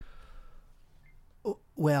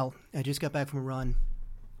Well, I just got back from a run.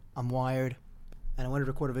 I'm wired, and I wanted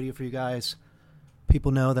to record a video for you guys.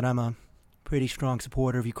 People know that I'm a pretty strong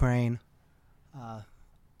supporter of Ukraine,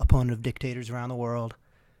 opponent of dictators around the world,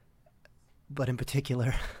 but in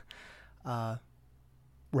particular,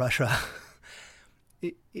 Russia.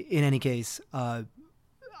 In any case, I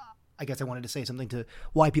guess I wanted to say something to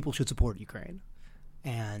why people should support Ukraine.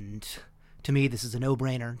 And to me, this is a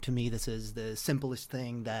no-brainer. To me, this is the simplest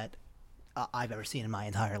thing that I've ever seen in my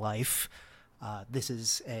entire life. This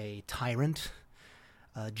is a tyrant,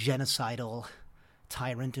 a genocidal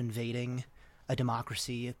tyrant invading a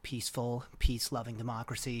democracy, a peaceful, peace-loving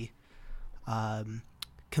democracy,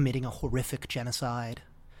 committing a horrific genocide,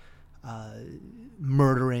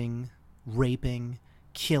 murdering, raping,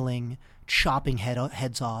 killing, chopping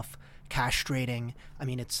heads off, castrating. I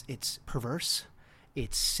mean, it's perverse.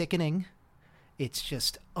 It's sickening. It's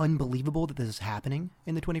just unbelievable that this is happening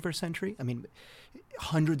in the 21st century. I mean,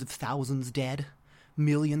 hundreds of thousands dead,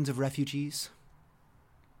 millions of refugees.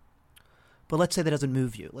 But let's say that doesn't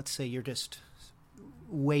move you. Let's say you're just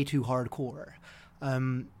way too hardcore.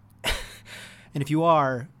 And if you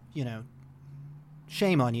are,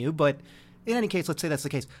 shame on you. But in any case, let's say that's the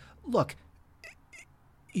case. Look,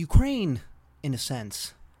 Ukraine, in a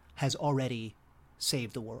sense, has already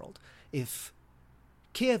saved the world. If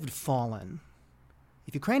Kiev had fallen,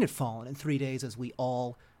 if Ukraine had fallen in 3 days as we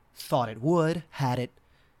all thought it would, had it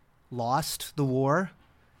lost the war,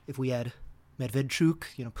 if we had Medvedchuk,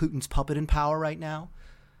 Putin's puppet in power right now,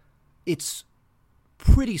 it's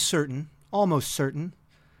pretty certain, almost certain,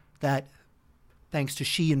 that thanks to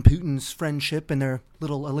Xi and Putin's friendship and their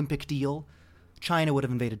little Olympic deal, China would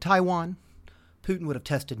have invaded Taiwan, Putin would have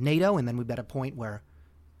tested NATO, and then we'd be at a point where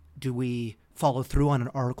do we follow through on an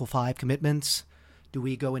Article 5 commitments? Do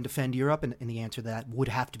we go and defend Europe? And the answer to that would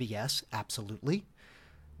have to be yes, absolutely,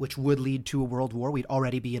 which would lead to a world war. We'd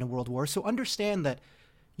already be in a world war. So understand that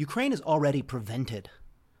Ukraine has already prevented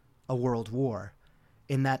a world war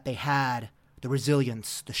in that they had the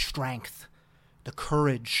resilience, the strength, the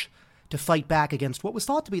courage to fight back against what was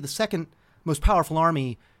thought to be the second most powerful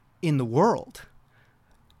army in the world.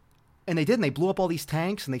 And they did, and they blew up all these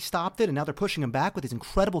tanks, and they stopped it, and now they're pushing them back with these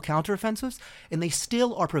incredible counteroffensives, and they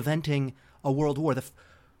still are preventing a world war.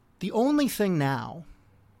 The only thing now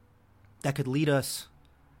that could lead us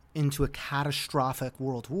into a catastrophic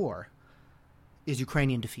world war is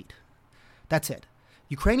Ukrainian defeat. That's it.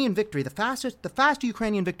 Ukrainian victory, the faster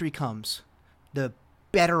Ukrainian victory comes, the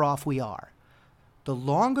better off we are. The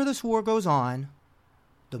longer this war goes on,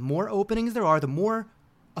 the more openings there are, the more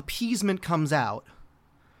appeasement comes out,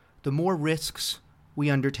 the more risks we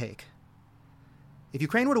undertake. If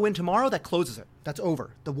Ukraine were to win tomorrow, that closes it. That's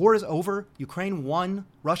over. The war is over. Ukraine won.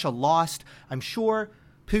 Russia lost. I'm sure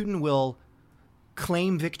Putin will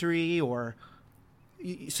claim victory or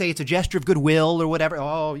say it's a gesture of goodwill or whatever.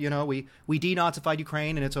 Oh, we denazified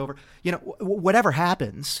Ukraine and it's over. Whatever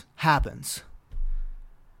happens, happens.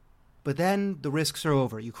 But then the risks are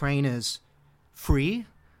over. Ukraine is free,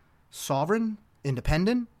 sovereign,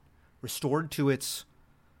 independent, restored to its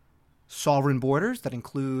sovereign borders that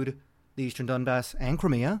include the Eastern Donbass and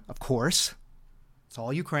Crimea, of course. It's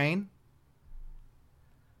all Ukraine.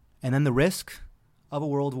 And then the risk of a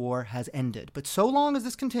world war has ended. But so long as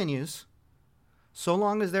this continues, so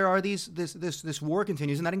long as there are this war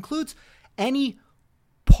continues, and that includes any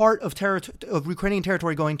part of Ukrainian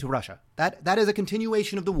territory going to Russia. That is a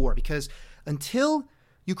continuation of the war, because until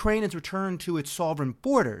Ukraine is returned to its sovereign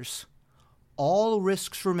borders, all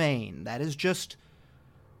risks remain. That is just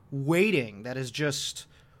waiting. That is just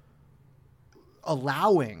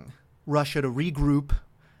allowing Russia to regroup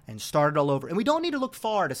and start it all over. And we don't need to look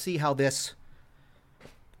far to see how this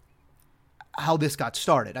got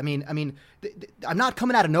started. I mean, I'm not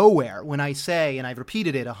coming out of nowhere when I say, and I've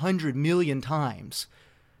repeated it 100 million times,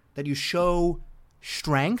 that you show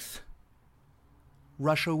strength,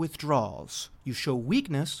 Russia withdraws. You show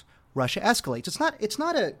weakness, Russia escalates. It's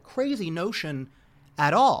not a crazy notion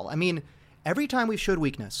at all. I mean, every time we've showed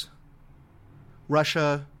weakness,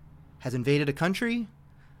 Russia has invaded a country,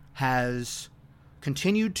 has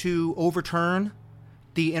continued to overturn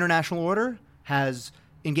the international order, has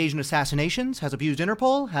engaged in assassinations, has abused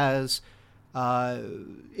Interpol, has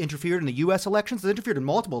interfered in the U.S. elections, has interfered in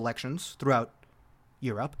multiple elections throughout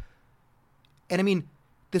Europe. And I mean,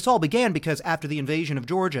 this all began because after the invasion of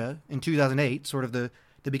Georgia in 2008, sort of the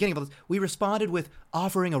beginning of all this, we responded with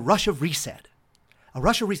offering a Russia reset. A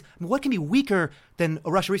Russia reset. I mean, what can be weaker than a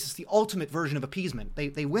Russia reset? It's the ultimate version of appeasement.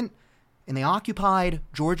 They went and they occupied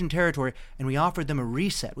Georgian territory, and we offered them a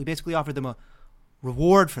reset. We basically offered them a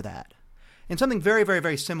reward for that. And something very, very,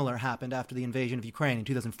 very similar happened after the invasion of Ukraine in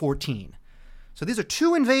 2014. So these are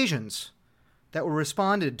two invasions that were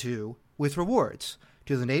responded to with rewards.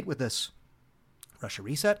 2008 with this Russia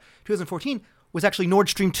reset. 2014 was actually Nord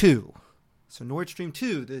Stream 2. So Nord Stream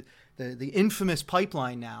 2, the infamous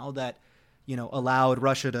pipeline now that, allowed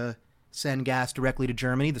Russia to send gas directly to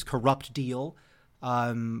Germany, this corrupt deal,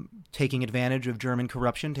 taking advantage of German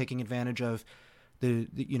corruption, taking advantage of the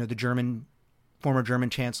former German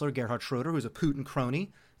Chancellor Gerhard Schroeder, who's a Putin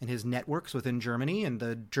crony, and his networks within Germany, and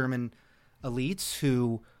the German elites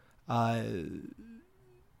who,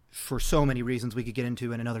 for so many reasons we could get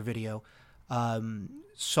into in another video,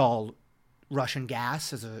 saw Russian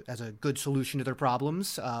gas as a good solution to their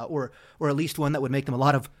problems, or at least one that would make them a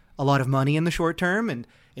lot of money in the short term, and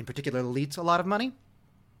in particular elites a lot of money.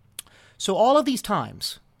 So all of these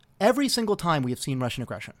times, every single time we have seen Russian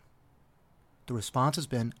aggression, the response has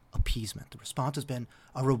been appeasement. The response has been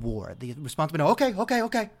a reward. The response has been,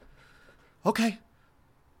 okay.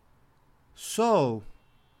 So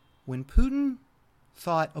when Putin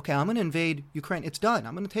thought, okay, I'm going to invade Ukraine, it's done.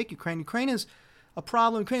 I'm going to take Ukraine. Ukraine is a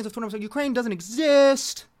problem. Ukraine is a threat. Ukraine doesn't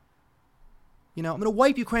exist. I'm going to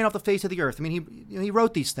wipe Ukraine off the face of the earth. I mean, he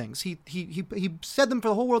wrote these things. He said them for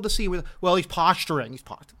the whole world to see. Well, he's posturing.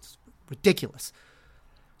 It's ridiculous.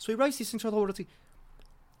 So he writes these things for the whole world to see.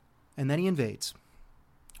 And then he invades.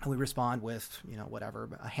 And we respond with,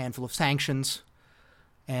 a handful of sanctions.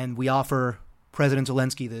 And we offer President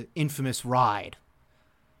Zelensky the infamous ride.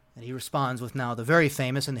 And he responds with now the very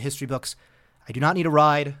famous in the history books, I do not need a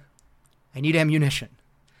ride. I need ammunition.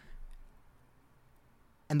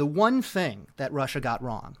 And the one thing that Russia got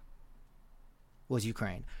wrong was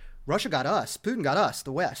Ukraine. Russia got us. Putin got us,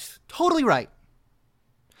 the West. Totally right.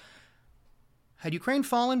 Had Ukraine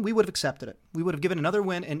fallen, we would have accepted it. We would have given another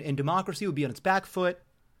win, and democracy would be on its back foot.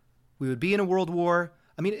 We would be in a world war.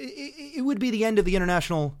 I mean, it would be the end of the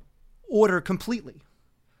international order completely.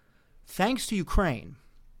 Thanks to Ukraine,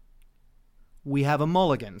 we have a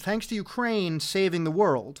mulligan. Thanks to Ukraine saving the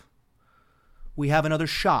world, we have another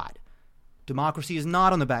shot. Democracy is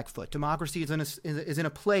not on the back foot. Democracy is in a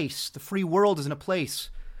place, the free world is in a place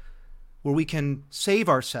where we can save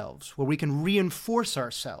ourselves, where we can reinforce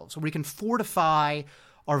ourselves, where we can fortify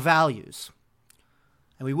our values.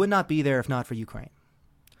 And we would not be there if not for Ukraine.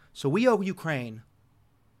 So we owe Ukraine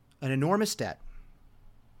an enormous debt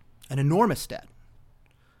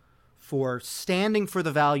for standing for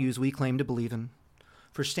the values we claim to believe in,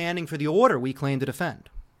 for standing for the order we claim to defend,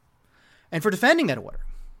 and for defending that order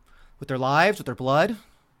with their lives, with their blood,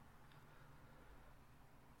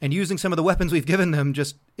 and using some of the weapons we've given them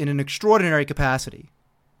just in an extraordinary capacity.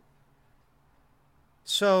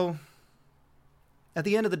 So, at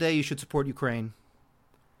the end of the day, you should support Ukraine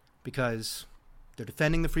because they're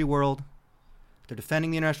defending the free world, they're defending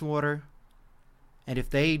the international order, and if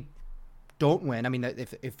they don't win, I mean,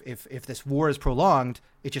 if this war is prolonged,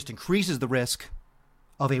 it just increases the risk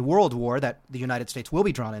of a world war that the United States will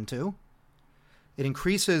be drawn into. It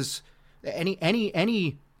increases any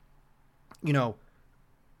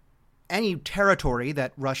territory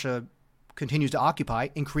that Russia continues to occupy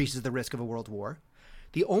increases the risk of a world war.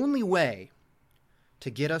 The only way to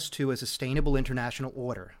get us to a sustainable international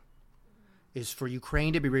order is for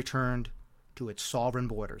Ukraine to be returned to its sovereign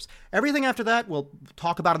borders. Everything after that we'll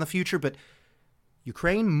talk about in the future, but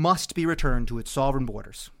Ukraine must be returned to its sovereign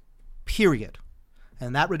borders, period.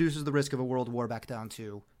 And that reduces the risk of a world war back down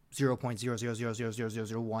to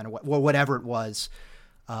 0.0000001 or whatever it was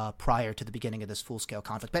prior to the beginning of this full-scale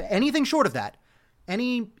conflict. But anything short of that,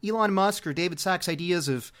 any Elon Musk or David Sachs ideas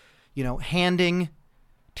of, handing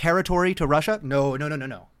territory to Russia,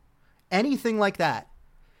 no. Anything like that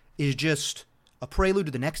is just a prelude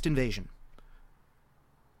to the next invasion.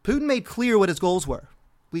 Putin made clear what his goals were.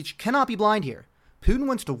 We cannot be blind here. Putin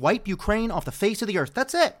wants to wipe Ukraine off the face of the earth.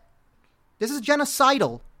 That's it. This is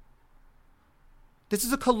genocidal. This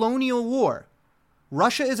is a colonial war.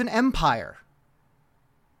 Russia is an empire.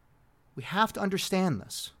 We have to understand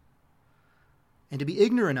this. And to be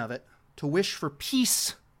ignorant of it, to wish for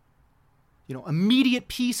peace, immediate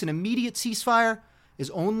peace and immediate ceasefire, is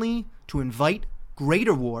only to invite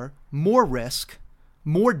greater war, more risk,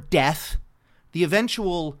 more death, the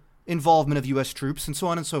eventual involvement of U.S. troops, and so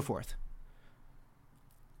on and so forth.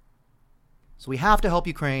 So we have to help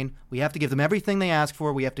Ukraine. We have to give them everything they ask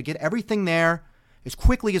for. We have to get everything there as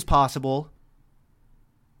quickly as possible.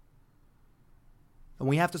 And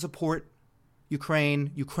we have to support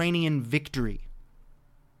Ukrainian victory.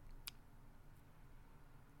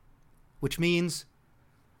 Which means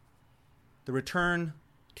the return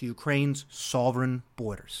to Ukraine's sovereign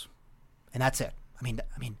borders. And that's it. I mean,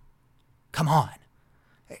 come on.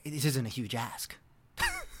 This isn't a huge ask.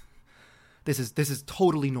 This is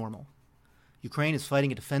totally normal. Ukraine is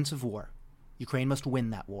fighting a defensive war. Ukraine must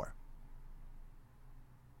win that war.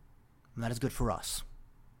 And that is good for us.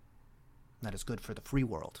 And that is good for the free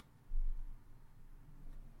world.